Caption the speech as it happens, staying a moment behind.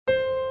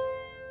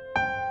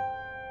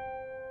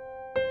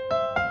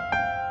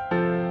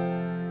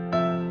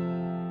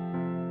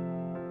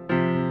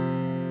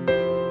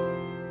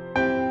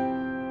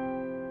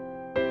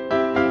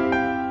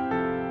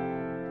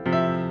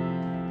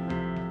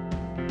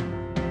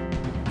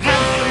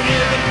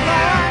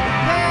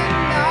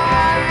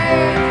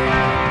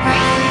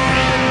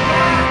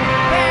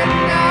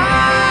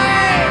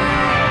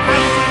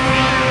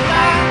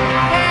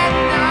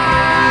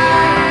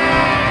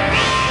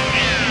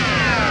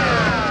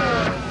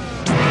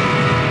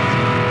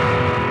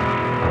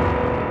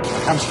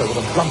hamster with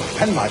a blunt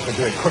penknife would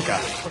do it quicker.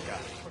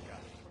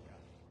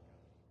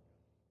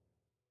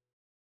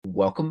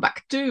 Welcome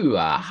back to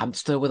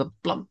Hamster with a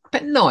Blunt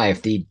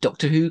Penknife, the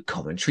Doctor Who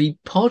commentary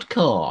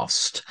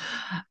podcast.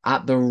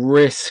 At the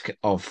risk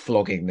of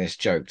flogging this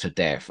joke to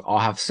death,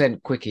 I have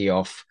sent Quickie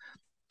off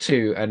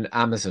to an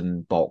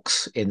Amazon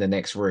box in the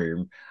next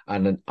room,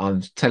 and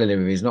I'm telling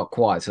him if he's not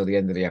quiet till the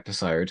end of the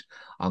episode,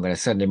 I'm going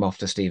to send him off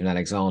to Stephen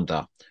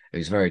Alexander,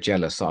 who's very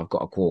jealous that I've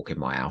got a quark in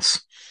my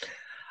house.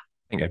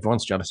 I think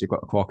everyone's jealous you've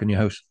got a quark in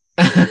your house.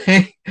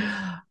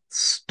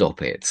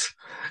 Stop it.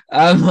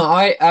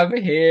 I am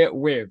here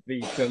with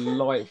the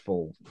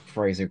delightful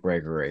Frazer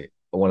Gregory,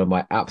 one of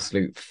my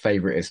absolute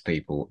favouriteest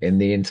people in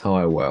the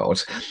entire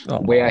world.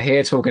 Oh. We are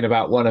here talking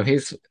about one of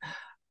his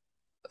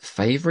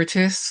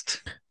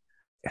favouriteest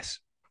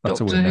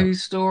Doctor Who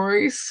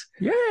stories.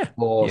 Yeah.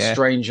 For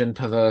strange and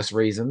perverse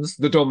reasons.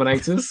 The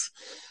Dominators.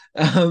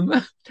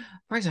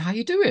 Frazer, how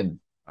you doing?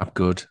 I'm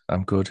good.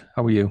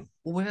 How are you?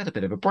 Well, we had a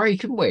bit of a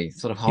break, haven't we?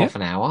 Sort of half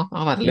an hour.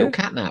 I've had a little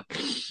cat nap.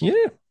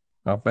 Yeah.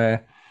 I've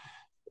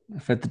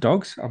fed the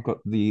dogs. I've got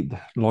the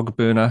log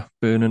burner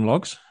burning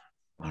logs.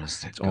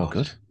 Honestly, it's all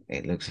good.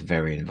 It looks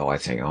very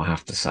inviting, I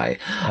have to say.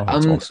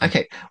 That's awesome.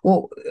 Okay,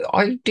 well,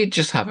 I did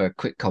just have a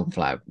quick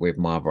conflab with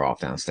my other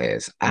half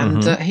downstairs,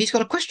 and he's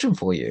got a question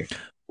for you.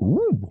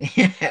 Ooh.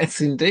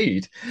 Yes,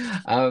 indeed.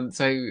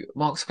 So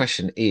Mark's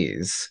question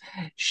is,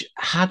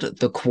 had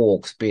the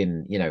quarks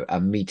been,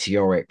 a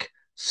meteoric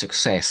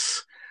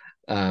success,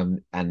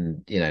 and,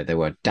 they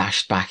were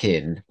dashed back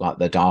in like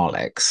the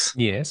Daleks?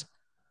 Yes.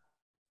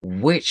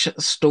 Which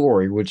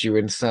story would you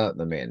insert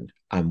them in,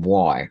 and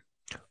why?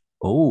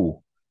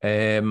 Oh,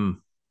 Terror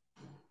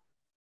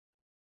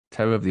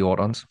of the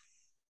Autons.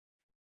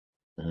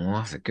 Oh,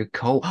 that's a good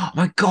call. Oh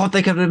my God,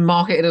 they could have been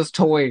marketed as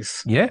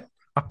toys. Yeah,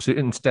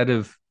 absolutely. Instead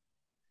of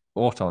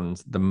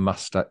Autons, the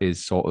master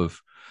is sort of,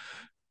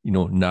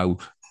 now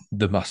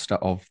the master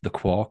of the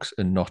quarks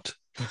and not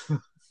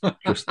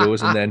just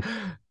those. And then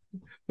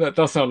that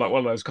does sound like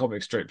one of those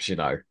comic strips,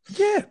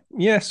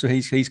 Yeah. So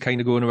he's kind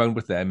of going around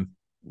with them,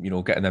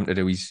 getting them to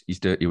do his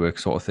dirty work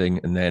sort of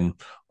thing. And then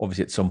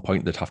obviously at some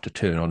point they'd have to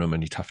turn on him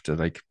and he'd have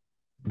to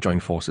join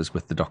forces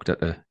with the Doctor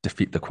to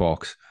defeat the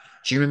quarks.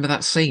 Do you remember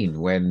that scene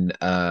when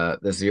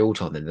there's the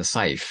Auton in the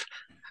safe?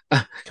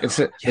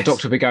 The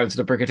Doctor will be going to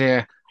the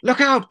Brigadier, look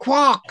out,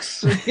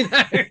 quarks!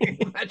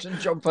 Imagine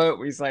John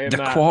Pertwee saying the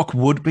that. Quark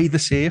would be the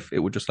safe. It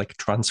would just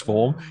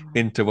transform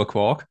into a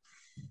quark.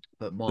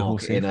 But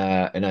Mark, in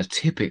a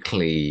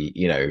typically,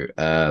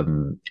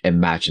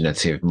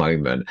 imaginative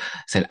moment,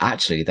 said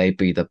actually they'd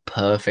be the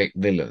perfect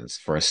villains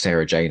for a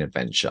Sarah Jane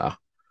adventure.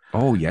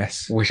 Oh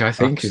yes, which I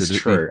think is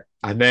true.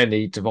 And then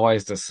he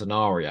devised a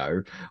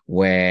scenario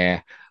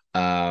where,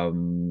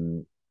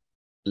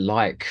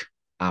 like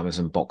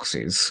Amazon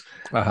boxes,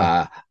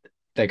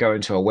 they go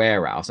into a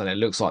warehouse and it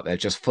looks like they're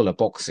just full of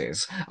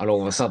boxes, and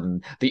all of a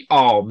sudden the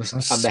arms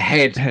and the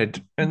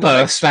head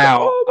burst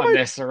out, and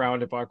they're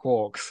surrounded by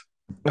quarks.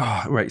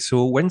 Oh, right.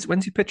 So when's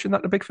he pitching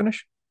that to Big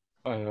Finish?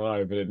 I don't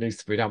know, but it needs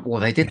to be done.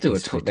 Well, they did do a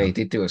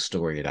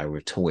story,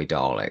 with toy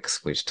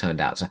Daleks, which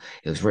turned out it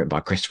was written by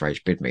Christopher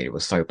H. Bidmead. It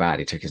was so bad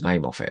he took his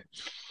name off it.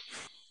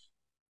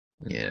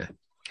 Yeah,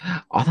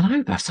 I don't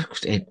know. That's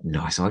a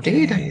nice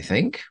idea, don't you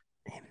think?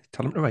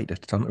 Tell him to write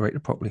it. Tell him to write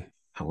it properly.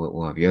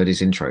 Well, have you heard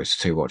his intros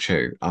to Watch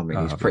Who? I mean,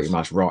 he's pretty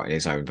much writing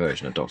his own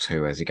version of Doctor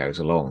Who as he goes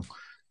along.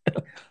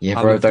 You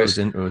ever heard those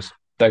intros?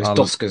 Those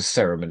Doskers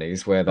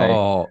ceremonies where they...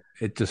 Oh,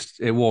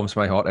 it warms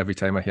my heart every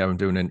time I hear him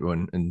doing an intro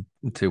and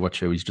to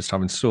Watch Who. He's just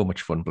having so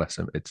much fun, bless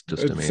him. It's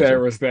just amazing.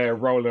 Sarah's there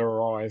rolling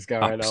her eyes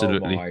going,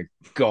 absolutely. Oh my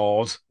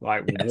God,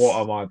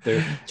 what am I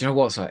doing? Do you know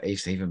what's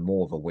it's even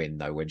more of a win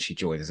though when she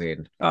joins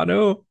in? I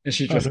know. And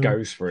she just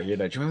goes for it, Do you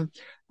remember?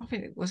 I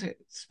think was it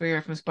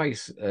Spear from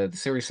Space, the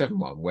Series 7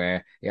 one,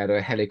 where he had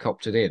a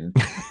helicoptered in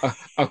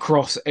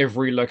across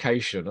every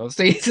location of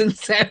season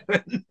 7.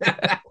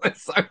 That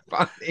was so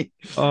funny.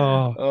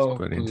 Oh,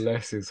 brilliant.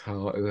 Bless his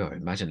heart.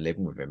 Imagine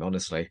living with him,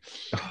 honestly.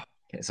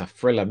 It's a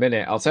thriller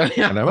minute, I'll tell you.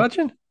 Can I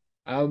imagine?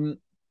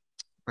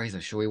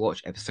 Frazer, shall we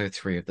watch episode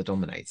 3 of The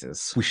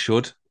Dominators? We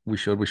should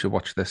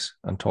watch this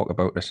and talk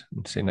about it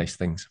and say nice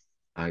things.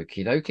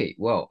 Okie dokie.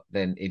 Well,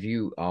 then, if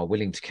you are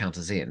willing to count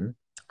us in,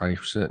 I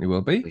certainly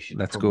will be.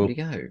 Let's go.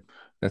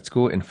 Let's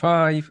go in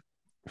 5,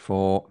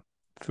 4,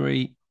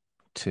 3,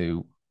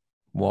 2,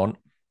 1,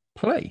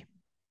 play.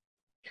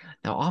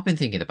 Now, I've been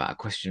thinking about a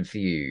question for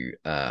you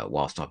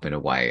whilst I've been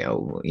away.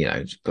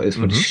 But it's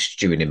been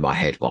stewing in my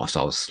head whilst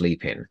I was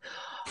sleeping.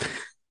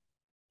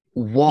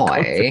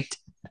 Why?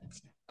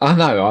 I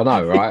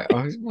know, right?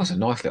 It was a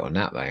nice little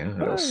nap there. A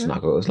little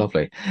snuggle. It was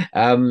lovely.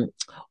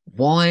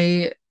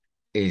 Why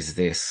is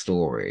this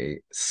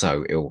story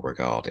so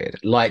ill-regarded?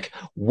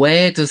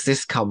 Where does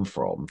this come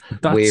from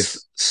with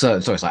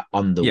certain stories like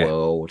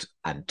Underworld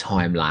and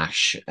Time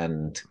Lash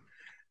and...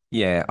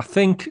 Yeah, I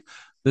think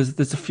there's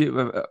a few...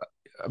 a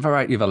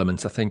variety of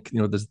elements. I think,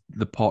 there's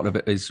the part of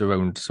it is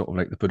around sort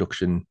of the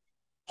production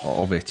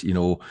of it,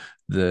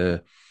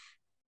 the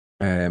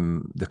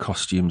the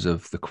costumes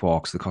of the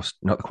Quarks,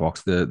 not the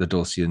Quarks, the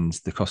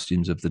Dulcians, the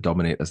costumes of the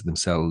Dominators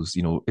themselves.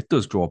 It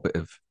does draw a bit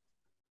of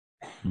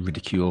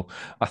ridicule.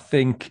 I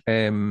think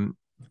the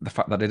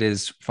fact that it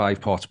is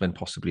 5 parts when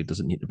possibly it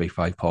doesn't need to be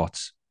 5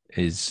 parts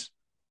is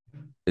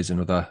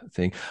another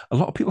thing. A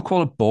lot of people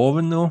call it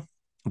boring though.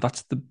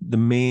 That's the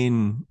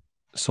main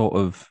sort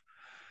of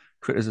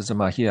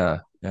criticism I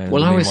hear.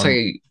 Well, I always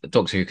say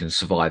Doctor Who can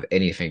survive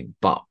anything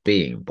but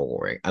being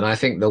boring. And I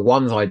think the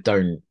ones I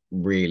don't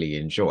really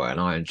enjoy, and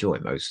I enjoy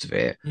most of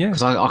it,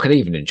 because I could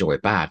even enjoy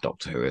bad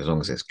Doctor Who as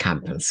long as it's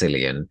camp and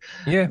silly and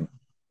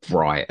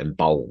bright and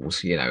bold,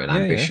 and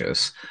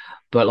ambitious.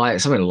 But like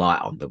something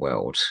like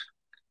Underworld,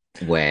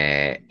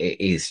 where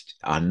it is,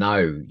 I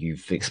know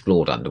you've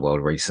explored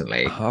Underworld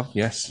recently. I have,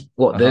 yes.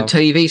 What, the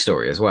TV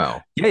story as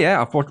well?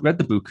 Yeah. I've read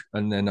the book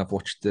and then I've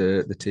watched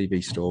the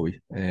TV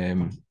story.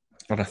 And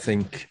I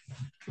think,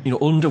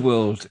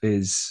 Underworld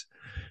isn't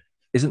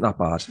that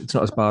bad. It's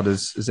not as bad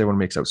as everyone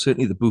makes out.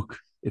 Certainly the book,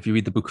 if you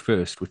read the book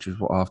first, which is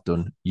what I've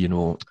done,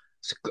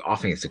 I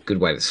think it's a good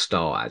way to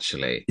start,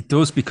 actually. It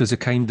does, because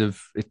it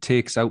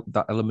takes out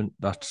that element,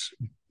 that,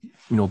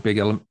 big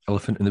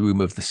elephant in the room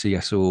of the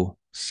CSO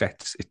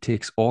sets. It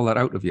takes all that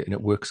out of you and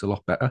it works a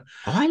lot better.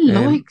 I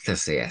like the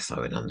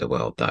CSO in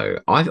Underworld, though.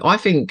 I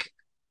think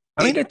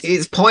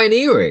it's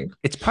pioneering.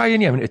 It's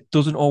pioneering. It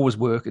doesn't always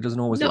work. It doesn't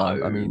always. No,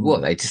 land. I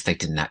mean, they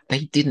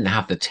didn't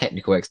have the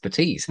technical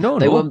expertise. No,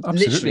 they were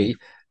absolutely. literally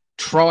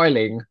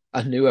trialing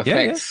a new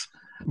effects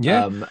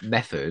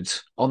method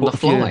on the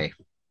fly.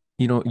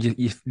 You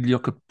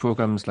look at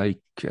programs like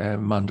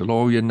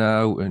Mandalorian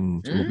now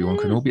and Obi-Wan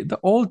Kenobi. They're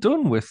all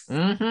done with.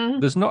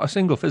 There's not a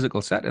single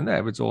physical set in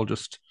there. It's all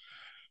just,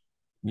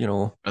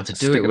 and to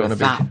do it with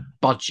that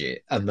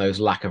budget and those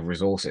lack of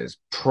resources,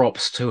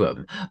 props to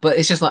them. But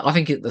it's just like, I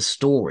think the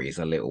story's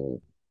a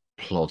little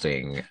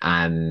plodding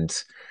and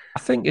I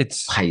think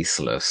it's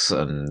paceless,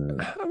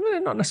 and I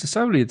mean, not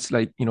necessarily. It's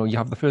like, you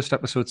have the first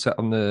episode set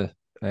on the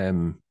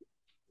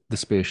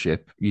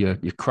spaceship, you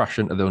crash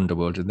into the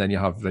underworld, and then you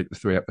have like the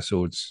 3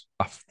 episodes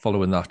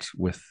following that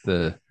with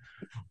the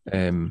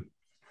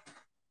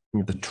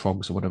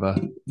trogs or whatever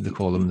they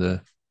call them,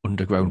 the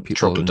underground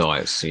people,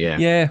 troglodytes,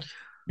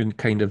 and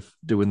kind of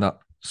doing that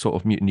sort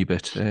of mutiny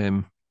bit.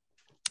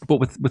 But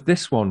with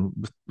this one,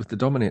 with the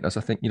Dominators,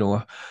 I think,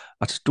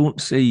 I just don't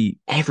see...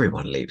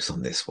 Everyone leaps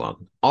on this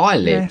one. I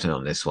leaped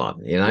on this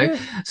one,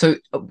 So,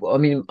 I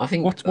mean, I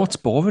think... What's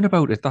boring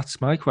about it?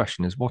 That's my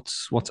question, is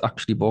what's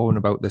actually boring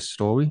about this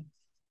story?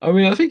 I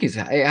mean, I think it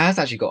has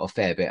actually got a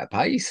fair bit of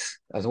pace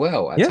as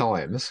well at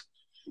times.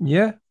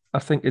 Yeah, I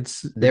think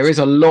there is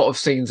a lot of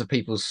scenes of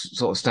people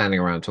sort of standing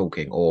around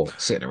talking or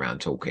sitting around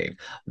talking.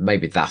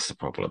 Maybe that's the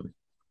problem.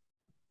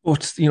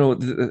 But,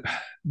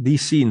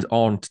 these scenes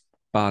aren't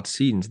bad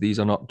scenes. These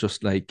are not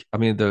just like, I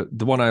mean, the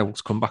one I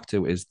always come back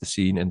to is the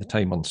scene in the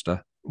Time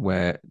Monster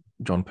where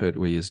John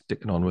Pertwee is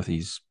dicking on with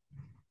his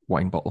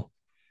wine bottle.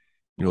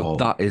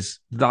 That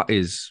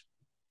is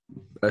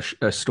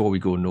a story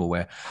going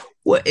nowhere.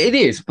 Well, it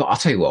is, but I'll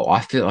tell you what,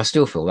 I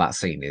still feel that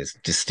scene is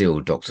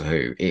distilled Doctor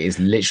Who. It is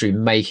literally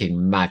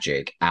making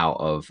magic out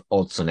of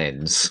odds and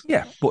ends.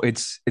 Yeah, but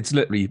it's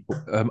literally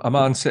a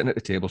man sitting at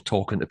the table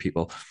talking to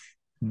people.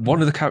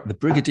 One of the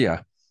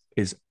Brigadier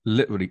is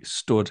literally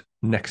stood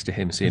next to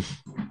him saying,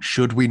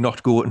 should we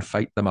not go and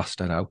fight the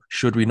Master now?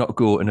 Should we not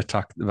go and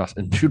attack the Master?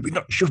 And should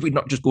we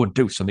not just go and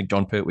do something,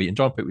 John Pertwee? And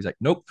John Pertwee's like,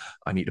 nope,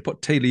 I need to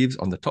put tea leaves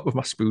on the top of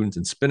my spoons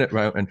and spin it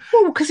around. And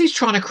because he's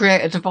trying to create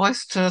a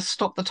device to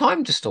stop the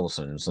time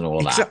distortions and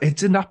all that.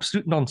 It's an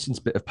absolute nonsense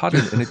bit of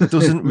padding, and it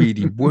doesn't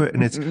really work.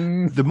 And it's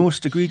the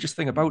most egregious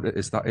thing about it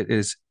is that it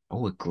is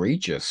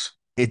egregious.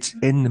 It's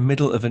in the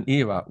middle of an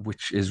era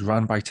which is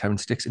run by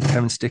Terence Dicks, and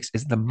Terence Dicks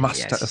is the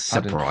master of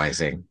padding.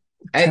 Surprising.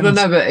 No,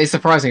 but it's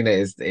surprising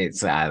that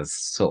it's as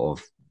sort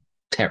of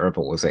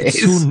terrible as it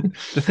is.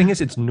 The thing is,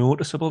 it's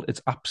noticeable.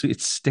 It's absolutely,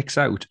 it sticks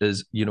out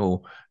as,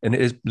 and it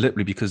is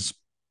literally because,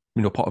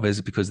 part of it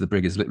is because the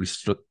brig is literally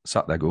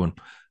sat there going,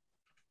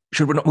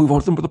 should we not move on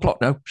with the plot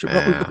now? Should we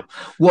not move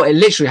Well, it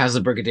literally has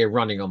the Brigadier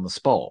running on the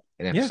spot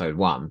in episode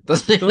 1,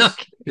 doesn't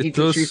it?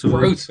 He's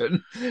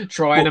frozen,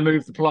 trying to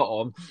move the plot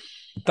on.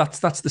 That's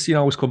the scene I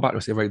always come back to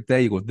and say, right,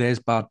 there you go, there's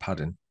bad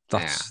padding.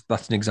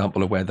 That's an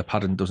example of where the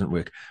padding doesn't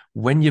work.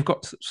 When you've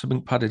got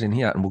something padded in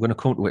here, and we're going to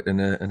come to it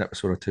in an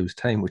episode or two's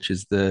time, which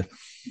is the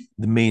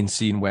main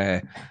scene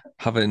where,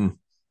 having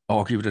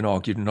argued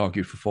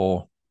for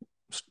 4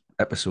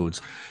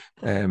 episodes,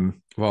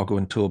 Margot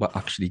and Toba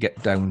actually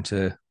get down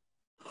to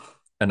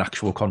an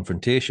actual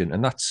confrontation,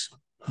 and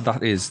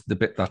that is the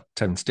bit that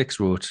Terence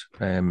Dicks wrote.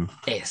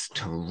 It's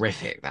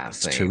terrific. That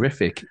scene. It's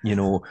terrific,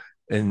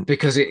 and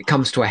because it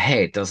comes to a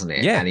head, doesn't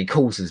it? Yeah, and he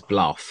calls his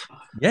bluff.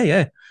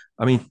 Yeah.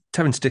 I mean,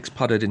 Terence Dicks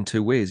padded in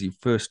 2 ways. He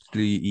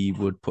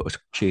would put a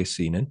chase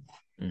scene in.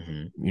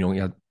 Mm-hmm. He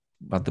had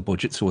the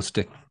budget, so we'll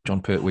stick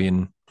John Pertwee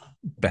and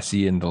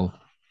Bessie, and they'll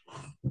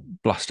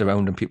blast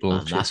around, and people.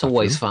 And that's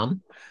always fun.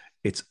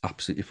 It's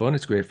absolutely fun.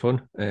 It's great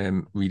fun.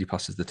 Really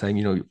passes the time.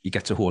 He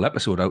gets a whole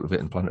episode out of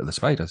it in Planet of the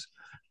Spiders,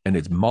 and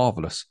it's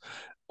marvelous.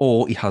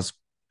 Or he has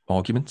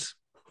arguments.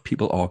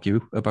 people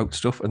argue about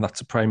stuff, and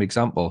that's a prime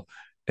example.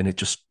 And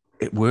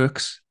it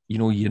works.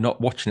 You're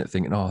not watching it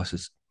thinking, "Oh, this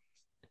is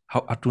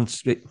how I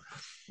don't."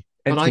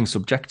 Everything's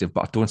subjective,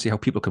 but I don't see how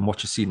people can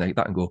watch a scene like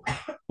that and go,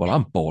 "Well,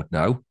 I'm bored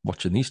now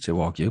watching these two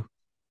argue."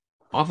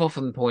 I've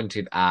often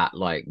pointed at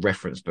like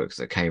reference books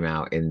that came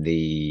out in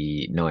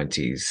the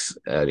 90s,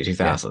 early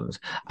 2000s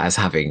as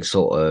having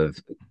sort of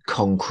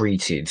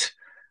concreted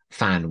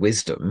fan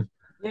wisdom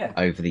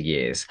over the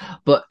years.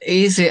 But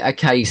is it a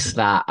case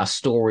that a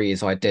story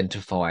is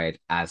identified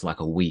as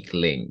like a weak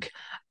link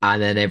and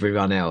then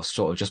everyone else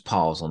sort of just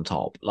piles on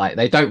top? Like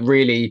they don't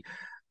really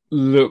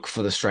look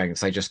for the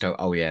strengths. They just go,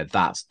 oh yeah,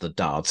 that's the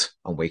dud,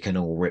 and we can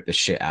all rip the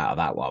shit out of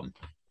that one.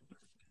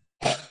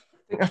 I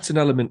think that's an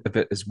element of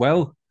it as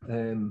well.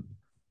 I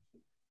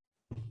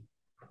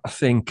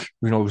think,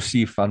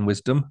 received fan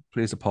wisdom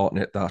plays a part in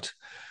it that,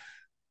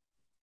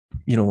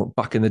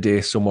 back in the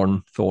day,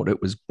 someone thought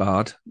it was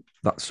bad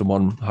that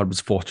someone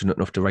was fortunate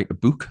enough to write a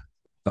book.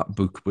 That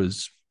book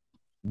was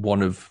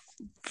one of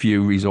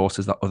few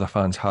resources that other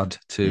fans had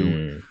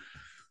to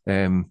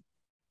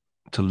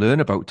learn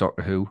about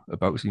Doctor Who,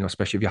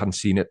 especially if you hadn't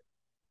seen it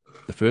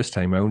the first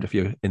time round, if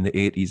you're in the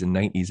 80s and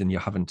 90s and you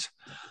haven't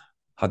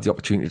had the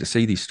opportunity to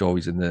see these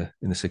stories in the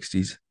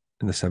 60s,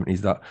 in the 70s,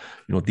 that,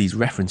 these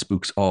reference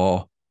books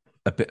are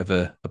a bit of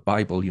a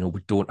Bible.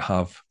 We don't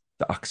have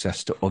the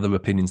access to other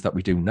opinions that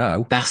we do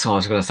now. That's what I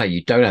was going to say.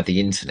 You don't have the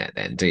internet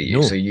then, do you?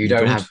 No, So you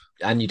don't have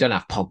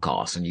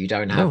podcasts, and you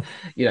don't have,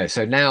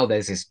 so now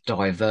there's this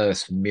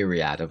diverse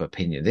myriad of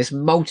opinion, this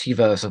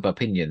multiverse of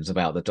opinions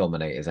about the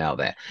Dominators out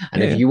there.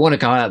 And if you want to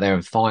go out there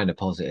and find a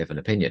positive an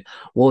opinion,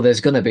 well, there's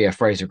going to be a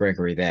Frazer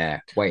Gregory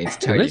there waiting to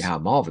tell you how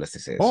marvelous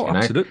this is. Oh,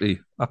 absolutely.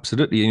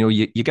 Absolutely.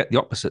 You get the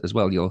opposite as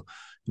well.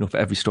 For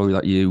every story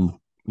that you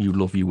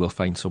love, you will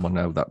find someone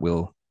now that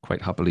will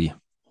quite happily,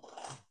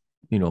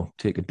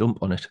 take a dump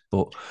on it.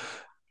 But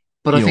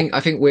I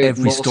think we're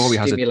every more story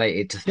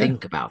stimulated to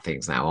think about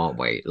things now, aren't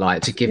we?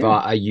 Like to give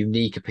a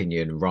unique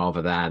opinion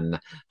rather than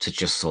to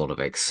just sort of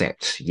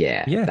accept,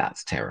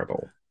 that's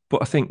terrible.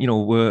 But I think,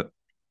 we're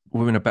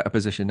in a better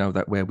position now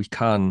that where we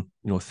can,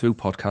 through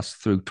podcasts,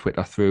 through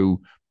Twitter,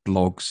 through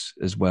blogs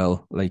as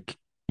well, like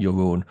your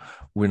own,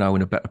 we're now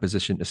in a better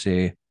position to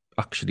say,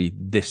 actually,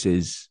 this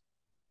is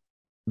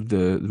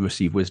the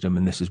received wisdom,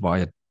 and this is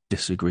why I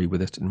disagree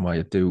with it and why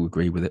I do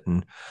agree with it.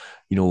 And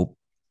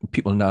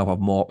people now have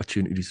more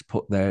opportunities to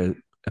put their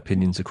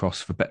opinions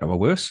across, for better or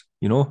worse.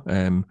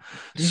 I've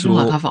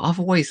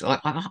always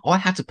I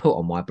had to put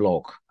on my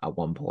blog at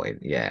one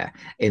point,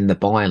 in the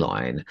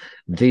byline,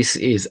 this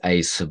is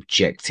a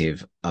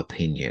subjective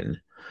opinion,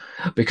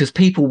 because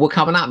people were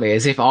coming at me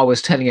as if I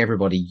was telling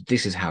everybody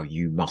this is how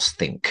you must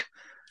think.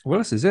 Well,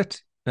 this is it.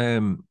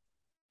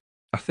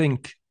 I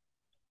think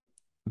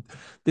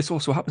this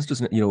also happens,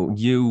 doesn't it?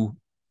 You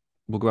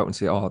will go out and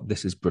say, "Oh,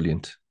 this is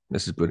brilliant.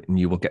 This is good," and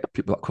you will get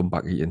people that come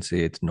back at you and say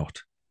it's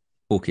not.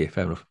 Okay,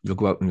 fair enough. You'll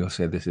go out and you'll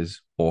say this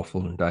is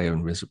awful and dire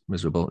and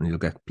miserable, and you'll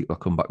get people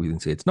that come back with you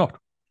and say it's not.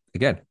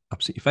 Again,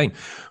 absolutely fine.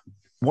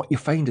 What you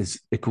find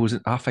is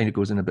I find it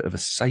goes in a bit of a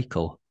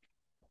cycle.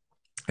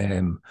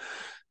 You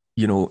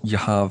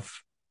have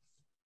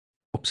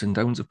ups and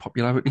downs of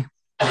popularity.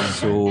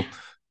 So,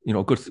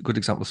 a good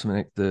example of something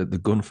like the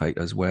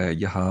Gunfighters, where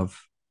you have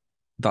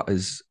that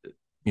is,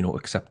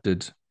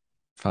 accepted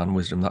fan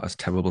wisdom, that is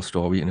terrible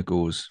story, and it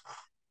goes,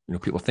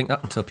 people think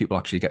that until people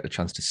actually get the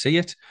chance to see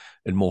it,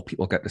 and more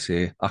people get to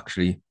say,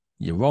 actually,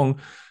 you're wrong,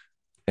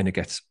 and it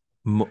gets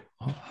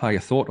higher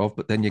thought of.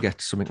 But then you get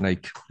something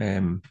like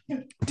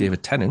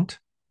David Tennant,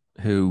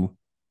 who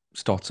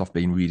starts off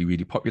being really,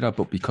 really popular,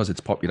 but because it's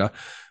popular,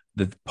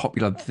 the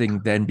popular thing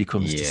then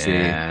becomes to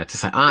say,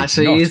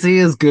 actually, is he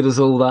as good as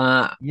all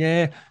that?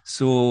 Yeah.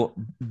 So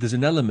there's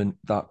an element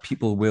that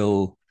people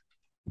will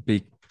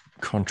be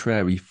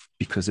contrary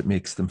because it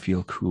makes them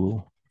feel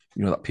cool.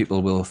 That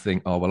people will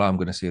think, oh, well, I'm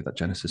going to say that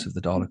Genesis of the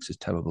Daleks is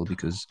terrible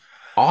because...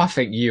 I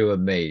think you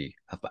and me,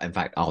 in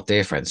fact, our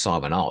dear friend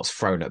Simon Art's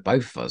thrown at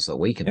both of us that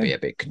we can be a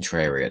bit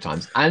contrary at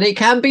times. And it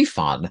can be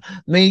fun.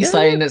 Me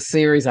saying that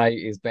Series 8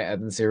 is better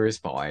than Series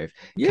 5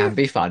 can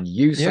be fun.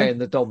 You saying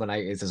the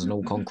Dominators is an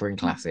all-conquering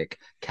classic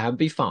can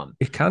be fun.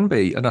 It can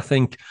be. And I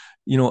think,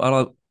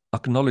 I'll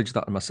acknowledge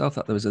that in myself,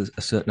 that there was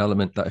a certain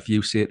element that if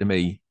you say to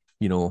me,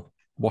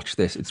 watch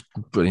this, it's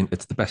brilliant,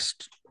 it's the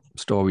best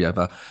story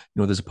ever,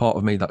 there's a part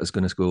of me that is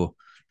going to go,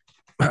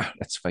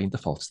 let's find the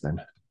faults then.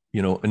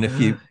 And if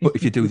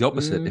you do the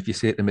opposite, if you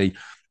say to me,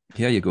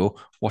 here you go,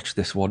 watch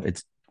this one,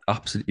 it's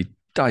absolutely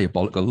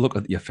diabolical, look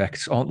at the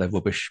effects, aren't they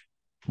rubbish,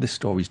 this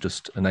story's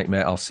just a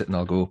nightmare, I'll sit and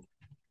I'll go,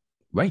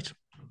 right,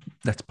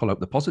 let's pull out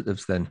the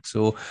positives then.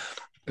 So,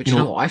 but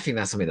what? I think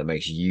that's something that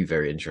makes you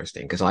very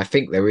interesting, because I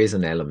think there is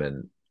an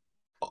element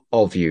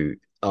of you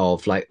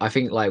of like I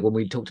think like when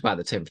we talked about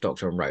the 10th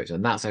Doctor and Rose,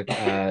 and that's a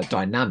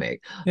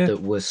dynamic Yeah,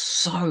 that was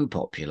so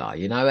popular,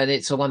 and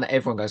it's the one that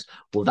everyone goes,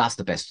 well, that's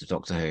the best of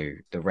Doctor Who.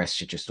 The rest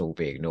should just all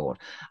be ignored.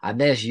 And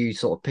there's you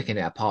sort of picking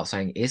it apart,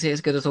 saying, is it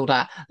as good as all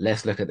that?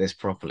 Let's look at this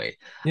properly.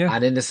 yeah,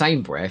 And in the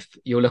same breath,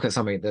 you'll look at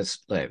something that's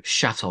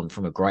shat on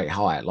from a great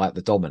height, like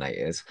the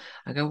Dominators,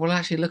 and go, well,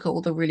 actually, look at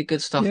all the really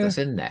good stuff yeah. that's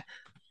in there.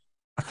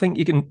 I think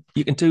you can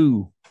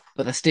do.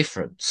 But that's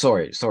different.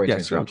 Sorry to Yes, yeah,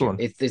 interrupt go you. on.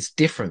 It's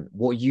different.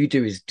 What you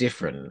do is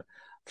different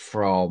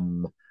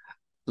from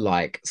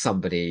like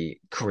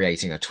somebody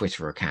creating a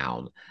Twitter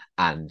account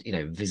and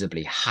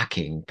visibly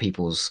hacking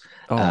people's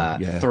Oh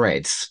yeah,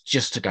 threads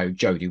just to go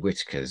Jodie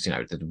Whittaker's,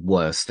 the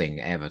worst thing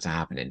ever to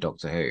happen in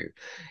Doctor Who,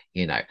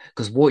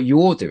 because what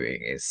you're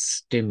doing is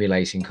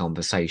stimulating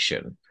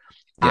conversation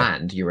yeah,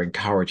 and you're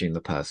encouraging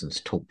the person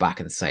to talk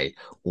back and say,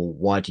 well,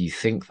 why do you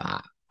think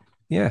that?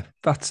 yeah.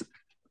 That's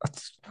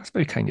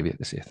very kind of you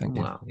to say. Thank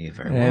you. Well, you're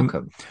very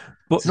welcome.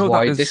 But no,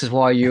 that This is. is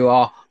why you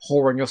are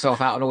whoring yourself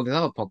out on all these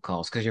other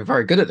podcasts because you're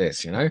very good at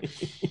this, I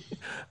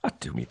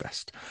do my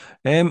best.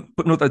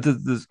 But no,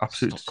 there's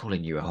absolute. Stop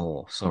calling you a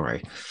whore.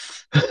 Sorry.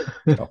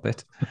 Stop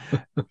it.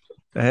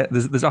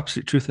 There's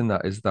absolute truth in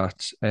that. Is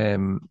that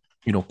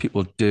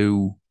people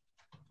do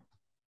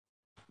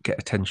get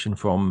attention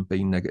from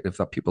being negative.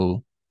 That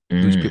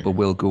those people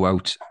will go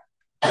out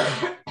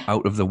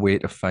of the way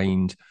to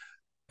find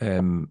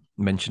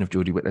mention of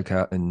Jodie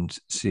Whittaker and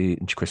say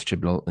Chris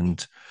Chibnall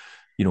and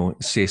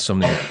say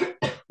something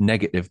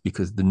negative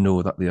because they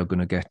know that they are going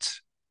to get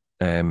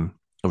a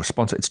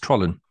response. It's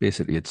trolling,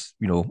 basically. It's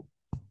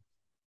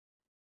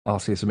I'll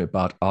say something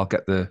bad, I'll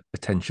get the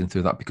attention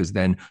through that because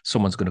then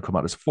someone's going to come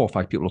at us. 4 or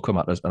 5 people will come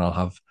at us, and I'll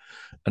have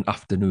an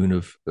afternoon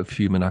of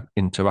human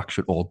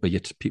interaction,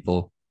 albeit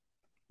people,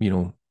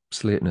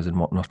 slating us and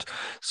whatnot.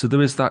 So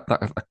there is that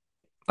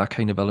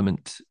kind of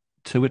element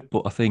to it.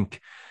 But I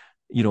think,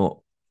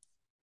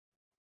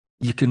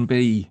 you can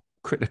be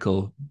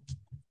critical,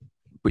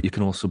 but you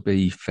can also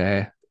be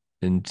fair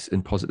and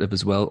positive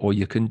as well, or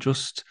you can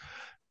just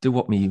do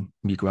what me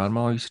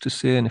grandma used to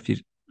say, and if you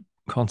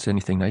can't say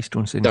anything nice,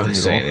 don't say anything Don't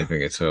say at all.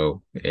 anything at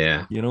all.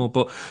 Yeah.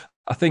 But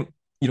I think,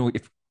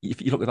 if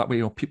you look at that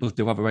way, people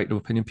do have a right to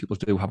opinion. People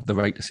do have the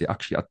right to say,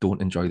 actually, I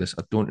don't enjoy this.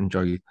 I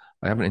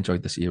haven't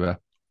enjoyed this era.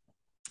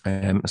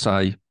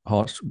 Si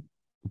Hart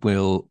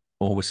will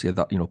always say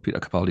that, Peter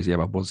Capaldi's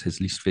era was his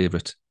least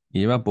favourite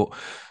era,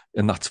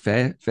 and that's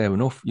fair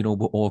enough. We're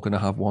all going to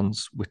have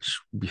ones which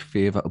we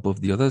favour above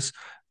the others,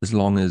 as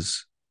long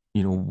as,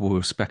 we're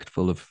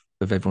respectful of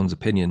everyone's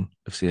opinion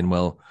of saying,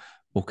 well,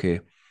 okay,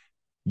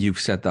 you've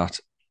said that,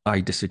 I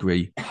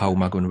disagree. How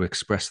am I going to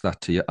express that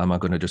to you? Am I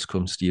going to just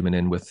come steaming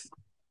in with,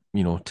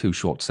 2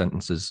 short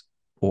sentences,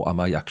 or am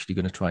I actually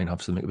going to try and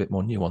have something a bit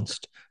more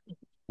nuanced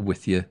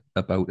with you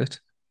about it?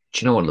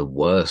 Do you know what the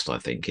worst I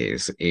think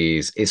is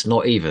it's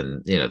not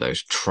even,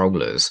 those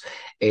trollers.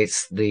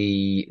 It's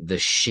the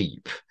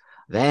sheep.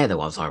 They're the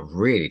ones I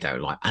really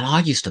don't like. And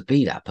I used to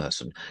be that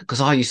person because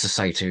I used to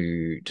say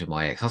to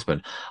my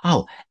ex-husband,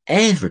 oh,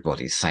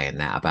 everybody's saying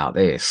that about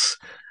this.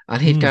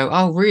 And he'd go,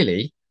 oh,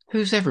 really?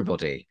 Who's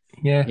everybody?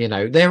 Yeah.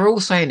 They're all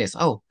saying this.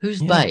 Oh,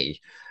 who's Yeah. they?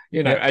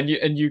 Yeah.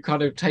 And you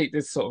kind of take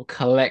this sort of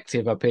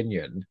collective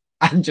opinion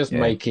and just Yeah.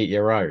 make it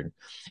your own.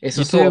 It's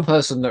You the sort of do.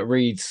 person that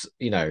reads,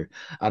 an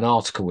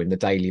article in the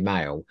Daily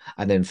Mail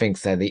and then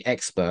thinks they're the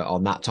expert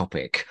on that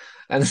topic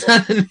and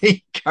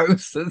suddenly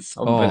goes at Oh,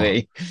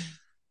 somebody.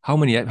 how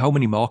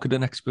many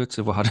marketing experts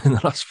have we had in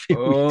the last few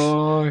weeks?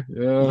 Oh,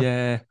 yeah.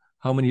 Yeah.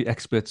 How many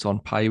experts on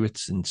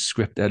pirates and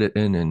script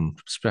editing and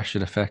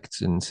special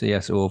effects and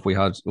CSO have we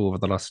had over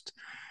the last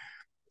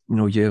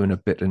year and a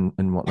bit and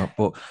whatnot?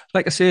 But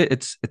like I say,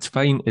 it's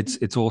fine.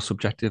 It's all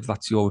subjective.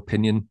 That's your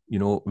opinion.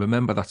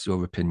 Remember, that's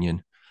your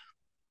opinion.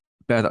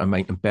 Bear that in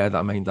mind, and bear that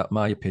in mind that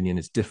my opinion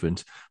is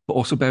different. But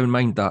also bear in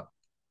mind that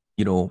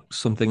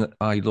something that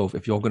I love,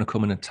 if you're going to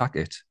come and attack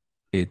it,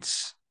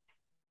 it's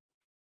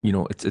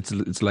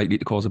it's likely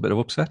to cause a bit of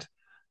upset.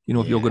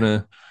 If you're going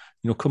to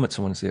come at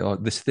someone and say, oh,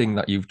 this thing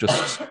that you've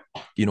just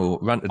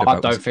ranted I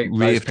about, don't think those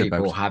raved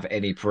people about. have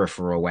any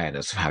peripheral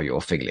awareness of how you're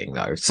feeling,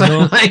 though. So,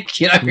 No, like,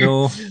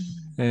 no.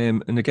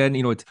 And again,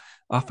 what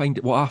I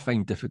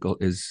find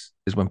difficult is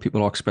when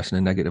people are expressing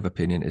a negative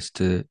opinion is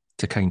to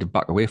kind of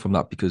back away from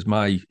that, because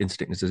my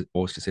instinct is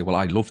always to say, well,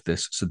 I love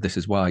this, so this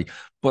is why.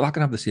 But that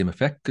can have the same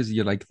effect, because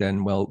you're like,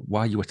 then, well,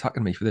 why are you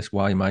attacking me for this?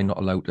 Why am I not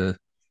allowed to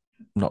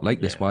not like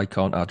this? Yeah. Why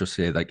can't I just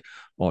say, like,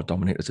 oh,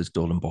 Dominators is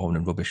dull and boring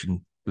and rubbish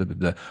and blah blah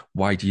blah?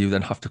 Why do you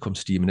then have to come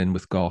steaming in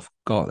with quark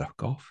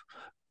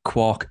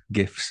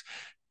gifts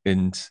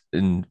and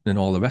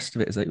all the rest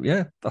of it? Is like,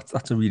 yeah,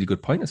 that's a really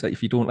good point. It's like,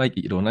 if you don't like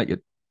it, you don't like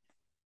it.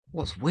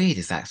 What's weird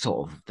is that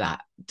sort of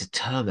that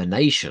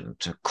determination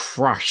to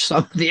crush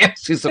somebody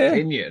else's Yeah,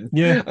 opinion.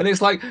 yeah, And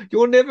it's like,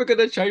 you're never going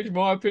to change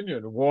my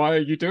opinion. Why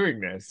are you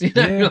doing this?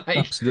 yeah, Like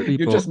absolutely.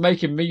 you're But just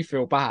making me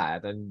feel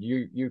bad and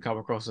you come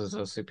across as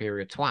a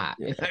superior twat,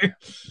 yeah,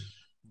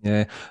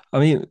 yeah. I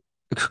mean,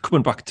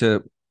 coming back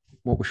to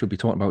what we should be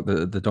talking about,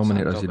 the So,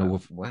 Dominators. Dom,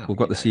 We've wow, we've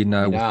got the scene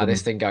now you know with how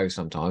this them. thing goes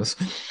sometimes.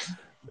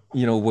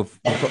 we've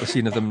got the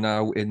scene of them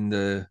now in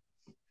the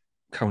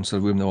council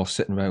room. They're all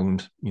sitting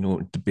around,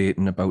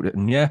 debating about it.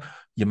 And yeah,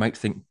 you might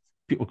think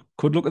people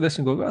could look at this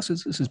and go, this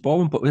is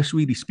boring, but this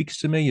really speaks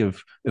to me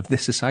of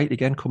this society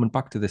again, coming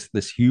back to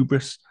this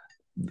hubris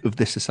of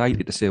this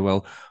society to say,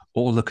 well,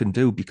 all they can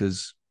do,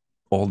 because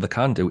all they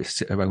can do is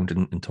sit around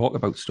and talk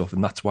about stuff.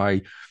 And that's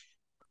why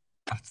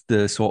that's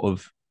the sort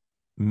of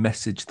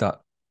message that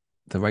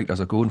the writers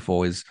are going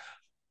for is,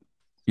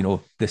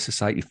 this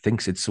society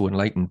thinks it's so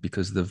enlightened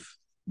because they've,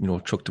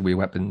 chucked away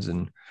weapons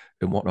and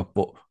whatnot,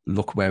 but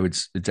look where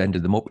it's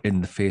ended them up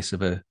in the face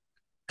of a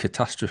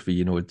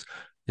catastrophe.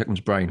 Here comes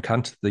Brian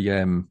Cant,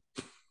 the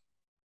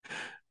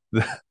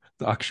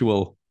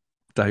actual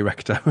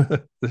director,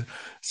 the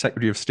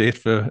Secretary of State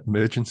for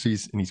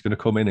Emergencies, and he's going to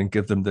come in and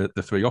give them the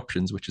three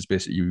options, which is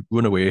basically you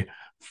run away,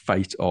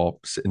 fight, or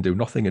sit and do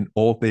nothing, and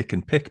all they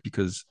can pick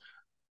because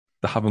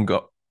they haven't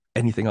got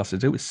anything else to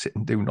do is sit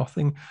and do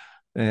nothing.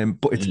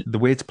 But the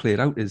way it's played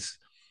out is,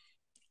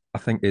 I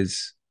think,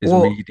 is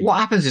really... What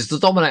happens is the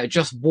Dominator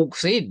just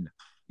walks in.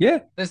 Yeah.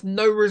 There's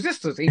no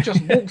resistance. He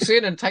just walks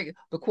in and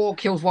the Quark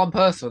kills one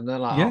person. And they're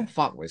like, Yeah. oh,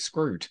 fuck, we're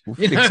screwed.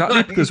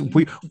 Exactly, because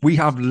we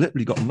have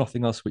literally got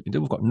nothing else we can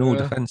do. We've got no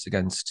defense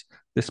against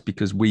this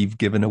because we've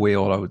given away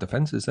all our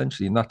defense,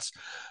 essentially. And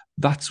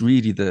that's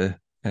really the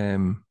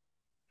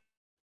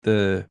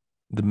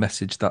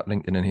message that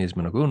Lincoln and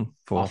Haseman are going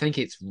for. I think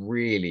it's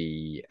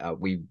really,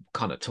 we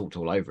kind of talked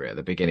all over it at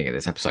the beginning of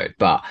this episode,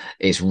 but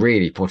it's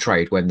really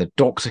portrayed when the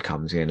Doctor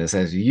comes in and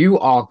says, you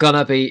are going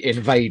to be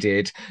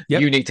invaded.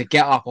 Yep. You need to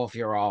get up off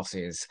your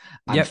asses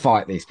and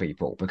fight these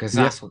people, because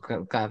that's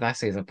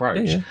his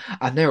approach. Yeah.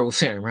 And they're all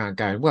sitting around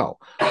going, well,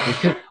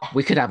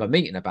 we could have a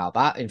meeting about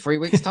that in 3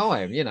 weeks'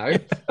 time,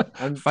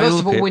 And first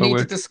of all, we need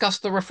to discuss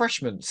the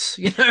refreshments,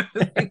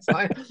 It's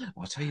like,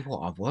 I'll tell you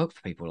what, I've worked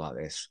for people like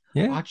this.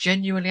 Yeah. I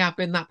genuinely have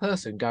been that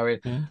person going,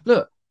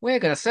 look, we're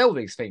going to sell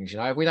these things,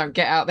 if we don't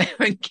get out there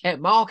and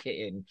get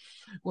marketing.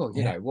 Well,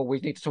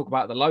 we need to talk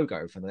about the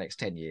logo for the next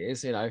 10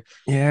 years,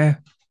 Yeah,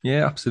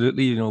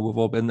 absolutely. We've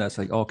all been there. It's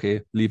like,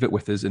 okay, leave it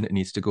with us, and it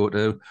needs to go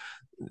to,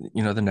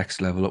 the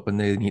next level up, and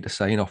they need to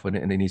sign off on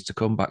it, and it needs to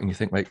come back. And you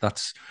think, like,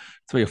 that's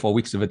 3 or 4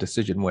 weeks of a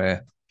decision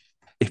where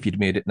if you'd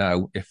made it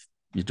now, if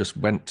you just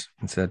went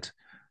and said,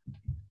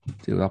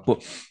 do that.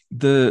 But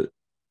the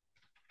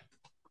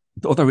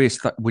other race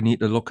that we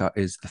need to look at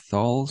is the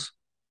Thals.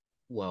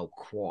 Well,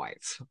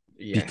 quite.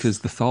 Yes. Because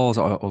the Thals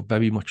are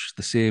very much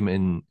the same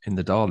in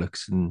the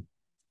Daleks and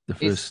the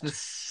first. It's the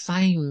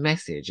same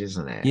message,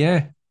 isn't it?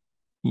 Yeah.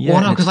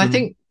 Well, no, because I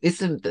think it's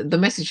the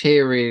message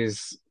here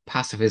is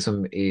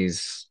pacifism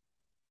is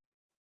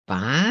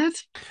bad.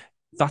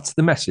 That's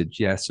the message,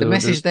 yeah. So the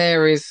message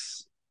there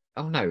is,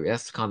 oh no,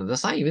 that's kind of the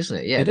same, isn't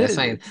it? Yeah, they're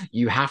saying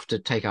you have to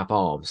take up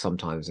arms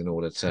sometimes in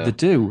order to. They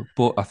do,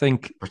 but I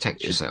think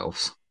protect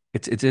yourselves.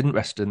 It's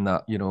interesting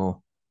that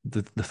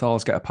the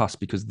Thals get a pass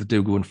because they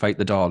do go and fight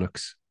the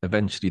Daleks.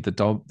 Eventually,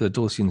 the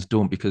Dulcians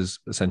don't, because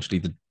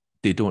essentially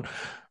they don't.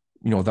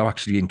 They're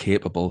actually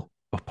incapable.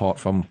 Apart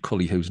from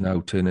Cully, who's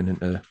now turning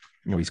into,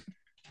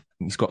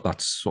 he's got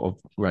that sort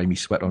of grimy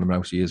sweat on him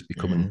now, so he is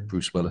becoming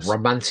Bruce Willis.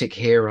 Romantic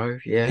hero,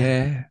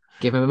 yeah.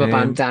 Give him a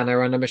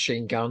bandana and a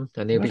machine gun,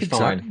 and he'll be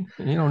fine.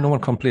 No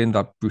one complained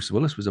that Bruce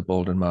Willis was a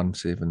balding man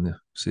saving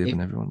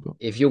everyone. But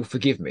if you'll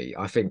forgive me,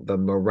 I think the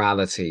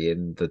morality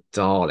in the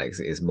Daleks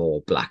is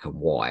more black and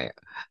white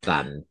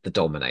than the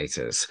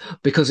Dominators,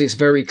 because it's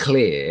very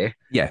clear.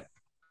 Yeah.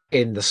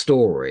 In the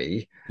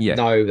story,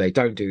 no, they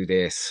don't do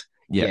this.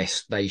 Yeah.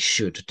 Yes, they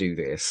should do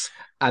this,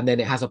 and then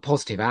it has a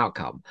positive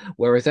outcome.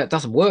 Whereas that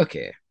doesn't work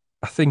here.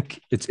 I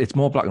think it's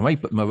more black and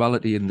white, but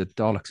morality in the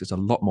Daleks is a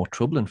lot more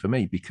troubling for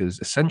me,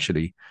 because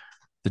essentially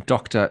the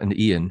Doctor and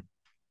Ian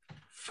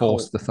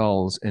force the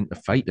Thals into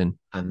fighting,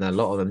 and a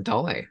lot of them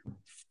die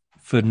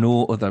for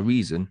no other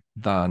reason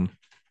than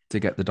to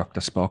get the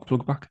Doctor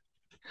Sparkplug back.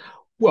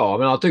 Well, I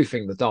mean, I do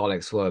think the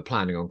Daleks were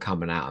planning on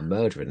coming out and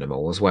murdering them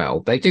all as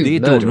well. They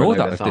don't know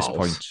that at this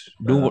point.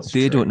 No,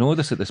 they don't know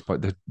this at this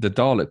point. The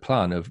Dalek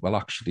plan of, well,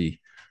 actually,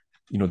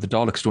 the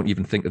Daleks don't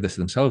even think of this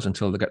themselves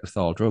until they get the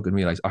Thal drug and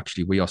realize,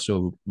 actually, we are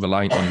so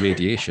reliant on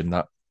radiation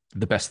that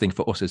the best thing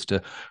for us is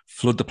to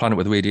flood the planet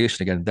with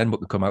radiation again. Then we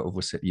can come out of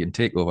a city and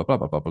take over, blah,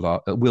 blah, blah, blah.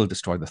 It will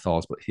destroy the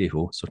Thals, but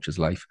hey-ho, such is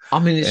life. I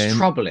mean, it's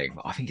troubling,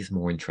 but I think it's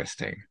more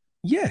interesting.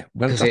 Yeah,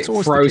 well, because it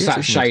throws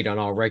that shade on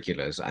our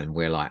regulars, and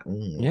we're like,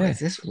 is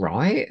this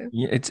right?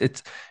 Yeah,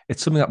 it's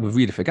something that we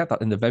really forget,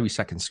 that in the very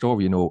second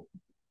story,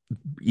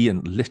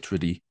 Ian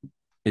literally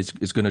is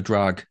going to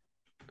drag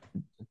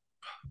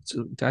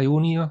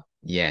Dionia.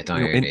 Yeah,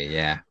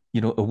 Dionia,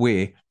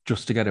 away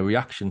just to get a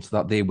reaction, so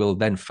that they will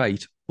then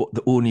fight. But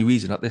the only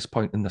reason at this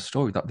point in the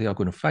story that they are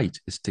going to fight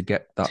is to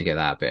get that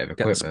bit of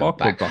equipment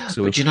back.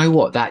 So, but you know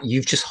what? That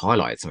you've just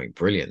highlighted something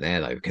brilliant there,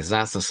 though, because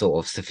that's the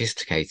sort of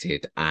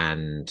sophisticated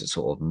and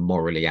sort of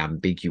morally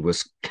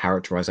ambiguous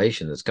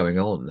characterization that's going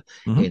on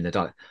in the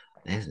Dalek.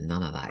 There's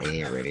none of that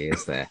here, really,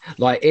 is there?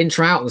 Like in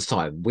Troughton's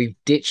time, we've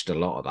ditched a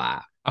lot of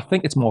that. I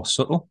think it's more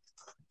subtle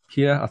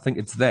here. I think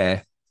it's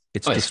there,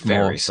 It's Oh, it's just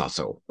very more.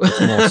 subtle.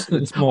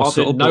 It's more I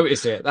subtle. didn't But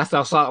notice it. That's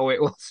how subtle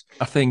it was.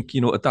 I think,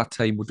 at that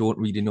time we don't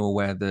really know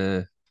where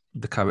the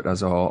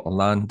characters are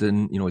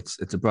landing.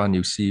 It's a brand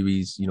new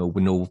series.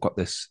 We know we've got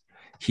this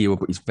hero,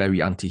 but he's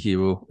very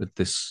anti-hero at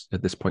this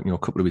point. A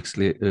couple of weeks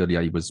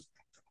earlier, he was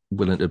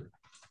willing to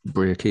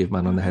break a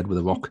caveman on the head with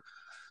a rock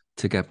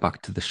to get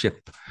back to the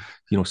ship.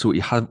 So we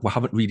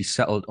haven't really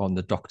settled on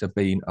the Doctor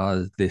being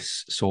as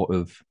this sort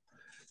of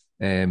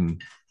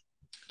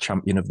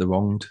champion of the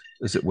wronged,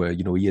 as it were.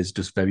 He is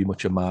just very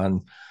much a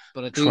man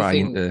But I do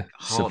trying think to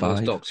Hartnell's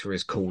survive. Doctor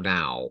is called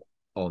out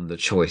on the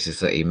choices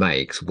that he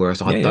makes,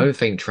 whereas I Yeah, yeah. don't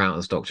think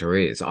Troughton's Doctor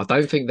is. I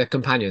don't think the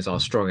companions are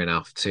strong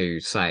enough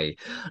to say,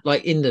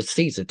 like in the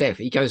Seeds of Death,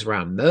 he goes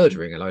around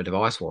murdering a load of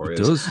Ice He Warriors,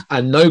 does.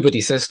 and nobody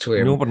says to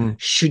him, Nobody.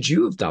 "Should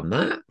you have done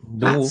that?"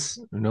 No, That's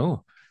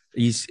no.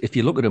 If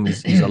you look at him,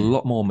 he's a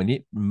lot more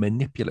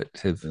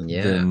manipulative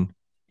yeah. than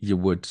you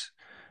would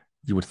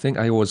you would think.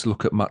 I always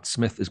look at Matt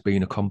Smith as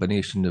being a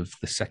combination of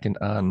the second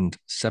and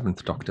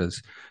seventh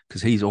Doctors,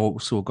 because he's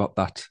also got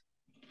that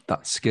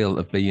skill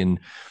of being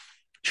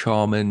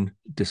charming,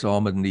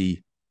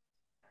 disarmingly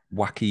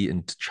wacky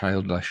and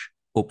childish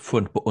up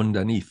front, but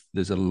underneath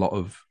there's a lot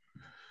of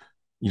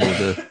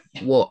the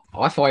What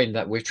I find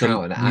that with the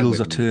Troughton and wheels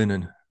with are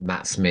turning.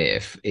 Matt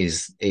Smith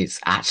is it's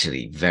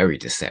actually very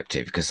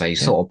deceptive because they Yeah.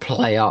 sort of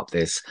play up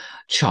this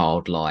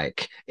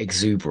childlike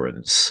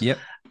exuberance Yep.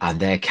 and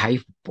they're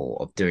capable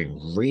of doing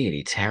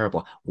really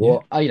terrible.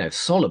 Yeah.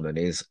 Solomon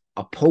is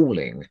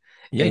appalling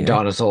Yeah. in Yeah.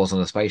 Dinosaurs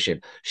on a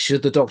Spaceship.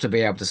 Should the Doctor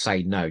be able to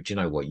say, no, do you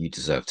know what? You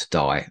deserve to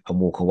die and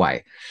walk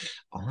away?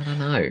 I don't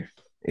know.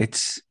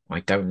 It's I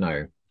don't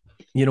know.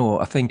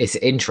 I think It's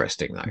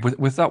interesting though.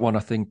 with that one, I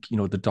think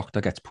the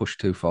Doctor gets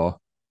pushed too far.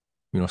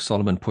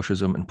 Solomon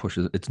pushes him and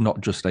pushes. It's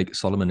not just like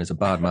Solomon is a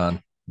bad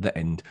man. The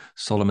end.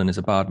 Solomon is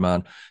a bad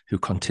man who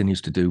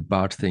continues to do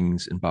bad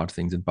things and bad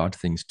things and bad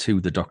things to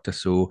the Doctor.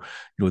 So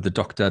the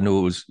Doctor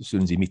knows as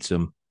soon as he meets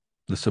him,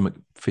 there's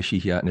something fishy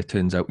here, and it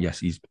turns out yes,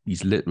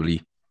 he's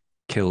literally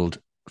killed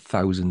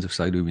thousands of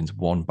Silurians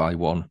one by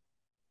one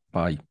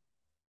by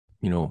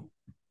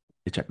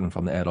ejecting them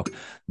from the airlock.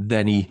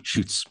 Then he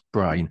shoots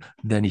Brian.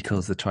 Then he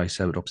kills the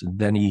Triceratops, and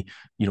then he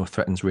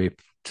threatens rape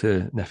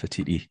to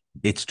Nefertiti.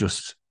 It's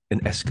just an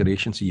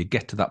escalation. So you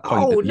get to that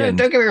point Oh at the no! end.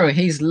 Don't get me wrong.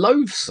 He's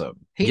loathsome.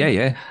 Yeah,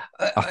 yeah.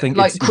 I think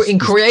like in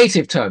he's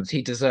creative terms,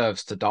 he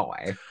deserves to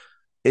die.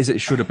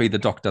 should it be the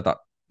Doctor that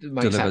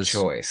Makes that delivers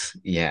choice.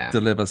 Yeah.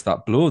 delivers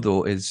that blow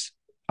though?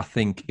 I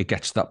think it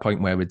gets to that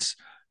point where it's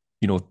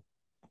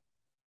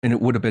and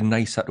it would have been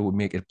nice that it would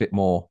make it a bit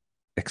more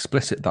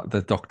explicit that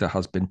the Doctor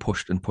has been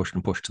pushed and pushed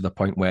and pushed to the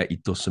point where he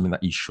does something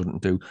that he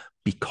shouldn't do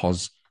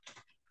because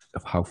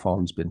of how far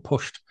he's been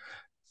pushed.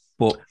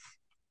 But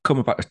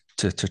coming back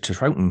to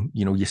Troughton,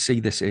 you see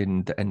this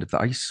in the end of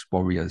the Ice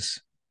Warriors.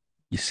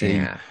 You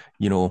see,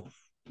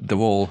 they're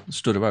all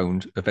stood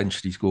around.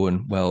 Eventually, he's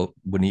going, well,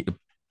 we need to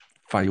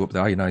fire up the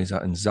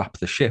ionizer and zap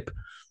the ship.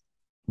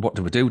 What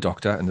do we do,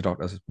 Doctor? And the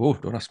Doctor says, oh,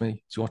 don't ask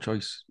me. It's your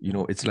choice.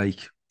 It's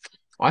like...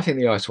 I think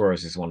the Ice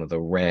Warriors is one of the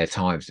rare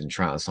times in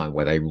Troughton's time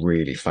where they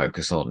really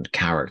focus on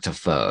character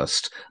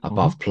first,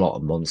 above plot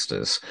and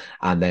monsters,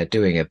 and they're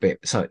doing a bit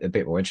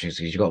more interesting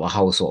because you've got the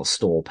whole sort of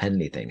Store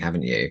Penley thing,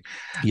 haven't you?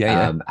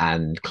 Yeah.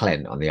 And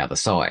Clent on the other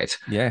side.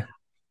 Yeah.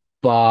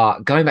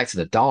 But going back to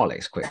the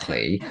Daleks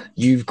quickly,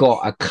 you've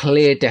got a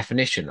clear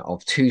definition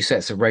of two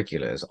sets of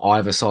regulars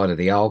either side of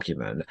the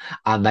argument,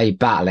 and they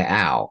battle it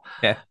out.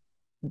 Yeah.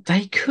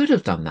 They could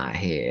have done that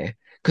here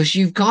because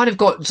you've kind of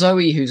got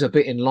Zoe, who's a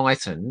bit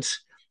enlightened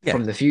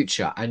from the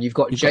future, and you've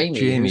got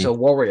Jamie, who's a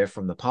warrior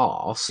from the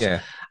past. Yeah.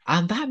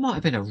 And that might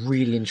have been a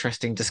really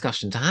interesting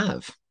discussion to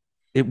have.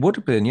 It would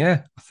have been,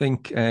 yeah. I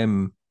think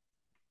the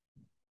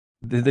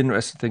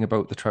interesting thing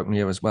about the Troughton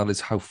era as well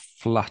is how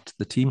flat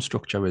the team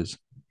structure is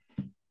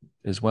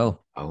as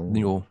well.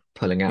 Oh,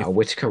 pulling out a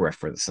Whittaker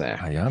reference there.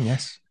 I am,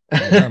 yes. I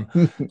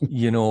am.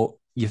 you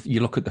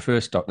look at the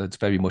first Doctor, it's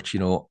very much,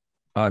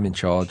 I'm in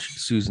charge,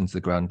 Susan's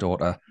the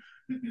granddaughter,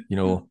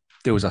 do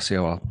as I say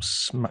or I'll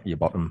smack your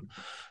bottom.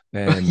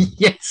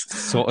 Yes.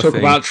 Sort of Talk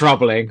thing. about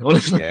troubling,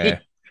 honestly.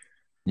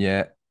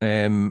 Yeah.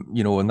 And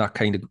that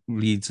kind of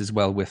leads as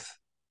well with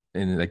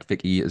like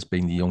Vicky as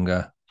being the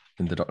younger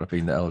and the Doctor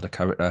being the elder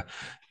character.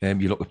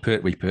 You look at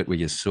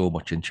Pertwee is so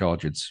much in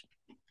charge, it's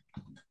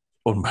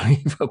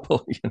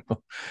unbelievable,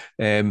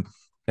 and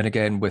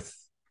again with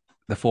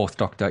the fourth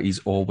Doctor, he's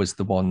always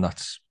the one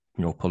that's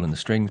pulling the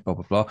strings, blah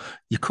blah blah.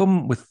 You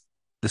come with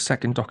the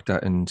second Doctor,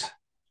 and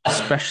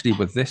especially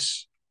with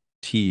this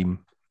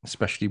team,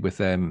 especially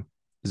with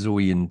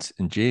Zoe and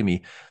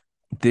Jamie,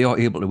 they are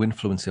able to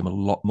influence him a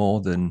lot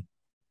more than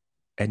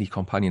any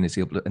companion is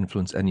able to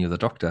influence any other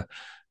Doctor.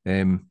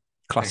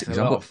 Classic it's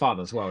example. A lot of fun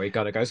as well. He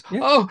kind of goes,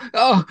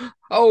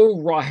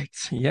 oh, right.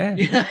 Yeah.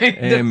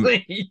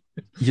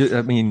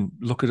 I mean,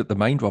 look at the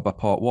Mind Robber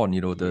Part 1.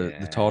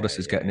 The TARDIS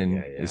is getting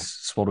is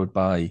swallowed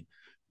by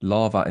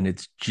lava, and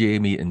it's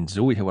Jamie and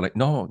Zoe who are like,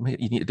 no, mate,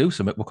 you need to do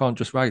something. We can't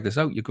just ride this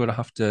out. You're going to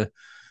have to,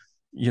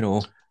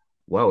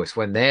 Well, it's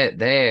when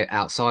they're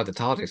outside the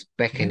TARDIS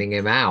Yeah, beckoning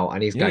him out,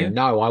 and he's yeah, yeah, going,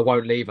 "No, I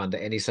won't leave under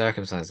any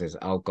circumstances."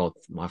 Oh God,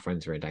 my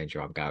friends are in danger.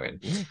 I'm going.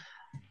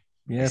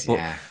 yeah,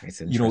 yeah. But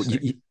It's you know,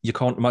 interesting. you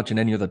can't imagine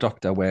any other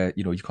Doctor where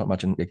you know you can't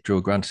imagine like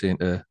Joe Grant saying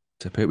to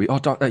Pertwee, "Oh,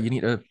 Doctor, you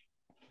need to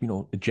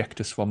eject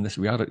us from this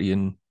reality,"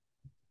 and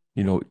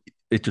you know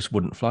it just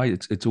wouldn't fly.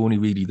 It's only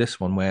really this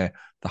one where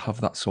they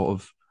have that sort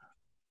of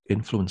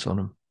influence on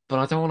him. But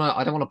I don't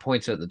want to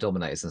point at the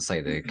Dominators and say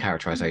the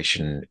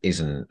characterization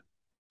isn't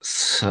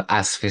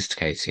as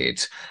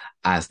sophisticated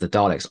as the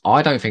Daleks.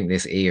 I don't think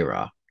this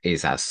era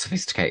is as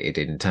sophisticated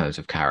in terms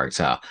of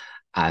character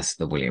as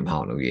the William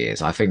Hartnell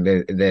years. I think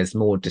there's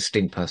more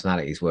distinct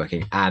personalities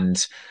working,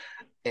 and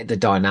the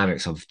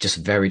dynamics are just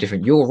very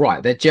different. You're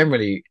right; they're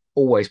generally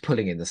always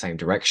pulling in the same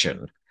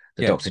direction.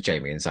 The Yeah, Doctor,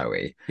 Jamie, and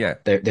Zoe. yeah,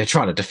 They're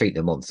trying to defeat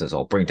the monsters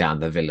or bring down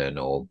the villain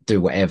or do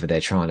whatever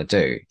they're trying to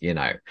do, you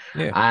know.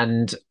 yeah.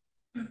 And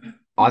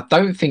I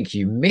don't think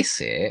you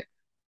miss it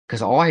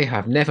because I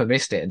have never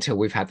missed it until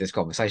we've had this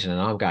conversation,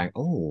 and I'm going,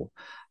 oh,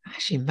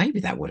 actually,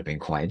 maybe that would have been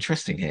quite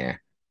interesting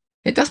here.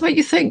 It does make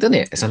you think, doesn't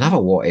it? It's another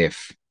what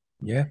if.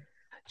 Yeah.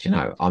 Do you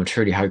know, I'm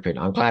truly hoping.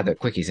 I'm glad that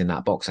Quickie's in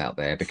that box out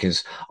there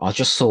because I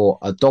just saw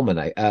a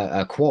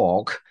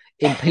Quark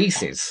in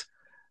pieces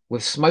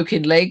with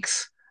smoking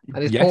legs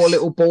and his poor Yes.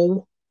 little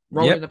ball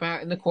rolling Yep.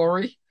 about in the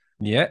quarry.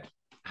 Yeah.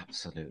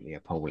 Absolutely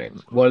appalling.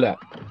 Well, look,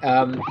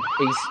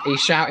 he's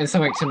shouting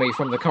something to me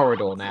from the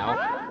corridor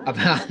now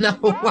about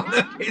another one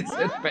of his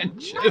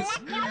adventures.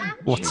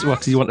 What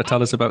do you want to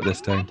tell us about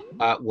this time?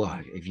 Well,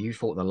 if you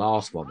thought the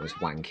last one was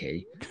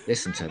wanky,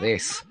 listen to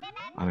this.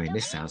 I mean,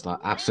 this sounds like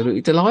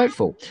absolutely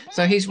delightful.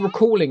 So he's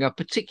recalling a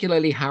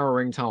particularly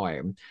harrowing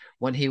time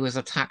when he was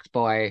attacked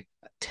by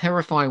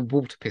terrifying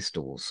water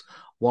pistols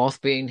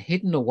whilst being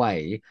hidden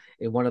away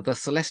in one of the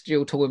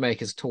Celestial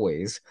Toymaker's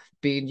toys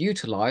being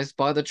utilized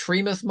by the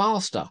Tremus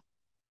Master.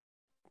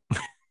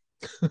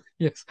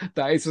 Yes,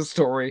 that is a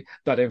story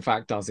that in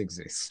fact does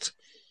exist.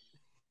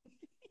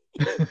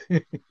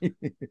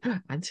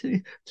 And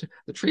the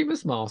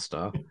Tremus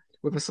Master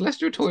with a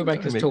Celestial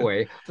Toymaker's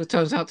toy that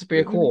turns out to be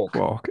a Quark.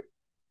 Quark.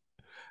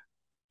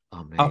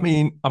 Oh, I man.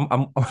 mean,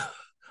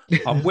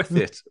 I'm with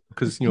it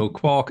because you know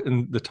Quark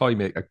and the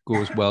Toymaker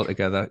goes well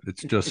together.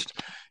 It's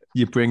just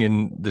you bring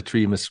in the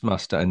Tremus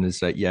Master and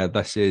it's like, yeah,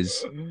 this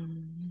is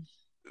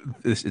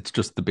this. It's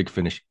just the big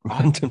finish.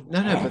 No,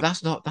 but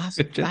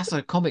that's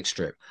a comic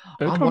strip.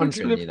 A I'm comic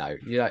wondering,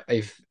 strip.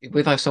 if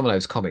with some of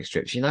those comic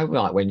strips,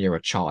 like when you're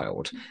a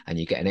child and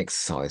you get an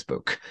exercise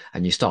book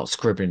and you start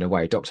scribbling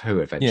away Doctor Who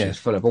Yeah, adventures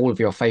full of all of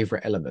your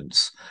favorite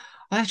elements.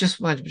 I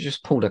just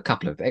pulled a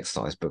couple of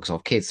exercise books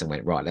off kids and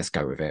went, right, let's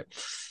go with it.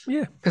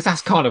 yeah, Because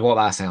that's kind of what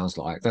that sounds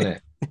like, doesn't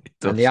it? it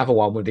And the does. other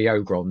one with the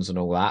Ogrons and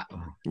all that.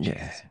 Oh, Yeah,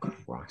 Jesus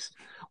Christ.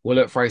 Well,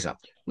 look, Fraser,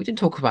 we didn't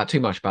talk about too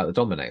much about the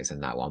Dominators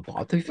in that one, but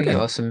I do think there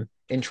yeah. was some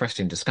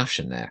interesting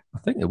discussion there. I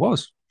think it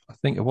was. I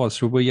think it was.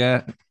 Should we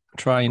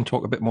try and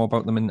talk a bit more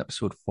about them in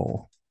episode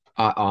 4?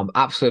 I'm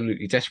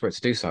absolutely desperate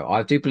to do so.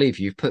 I do believe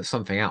you've put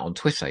something out on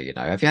Twitter,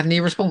 Have you had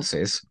any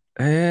responses?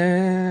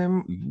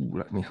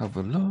 Let me have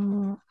a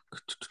look.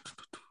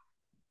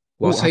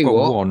 Well, I'll Oh, tell I've you got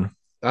what. one.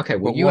 Okay,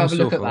 I've well, got you one have a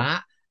so look at far.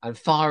 that and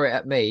fire it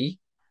at me,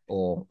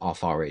 or I'll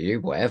fire it at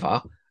you,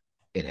 whatever,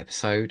 in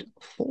episode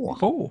 4.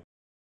 4.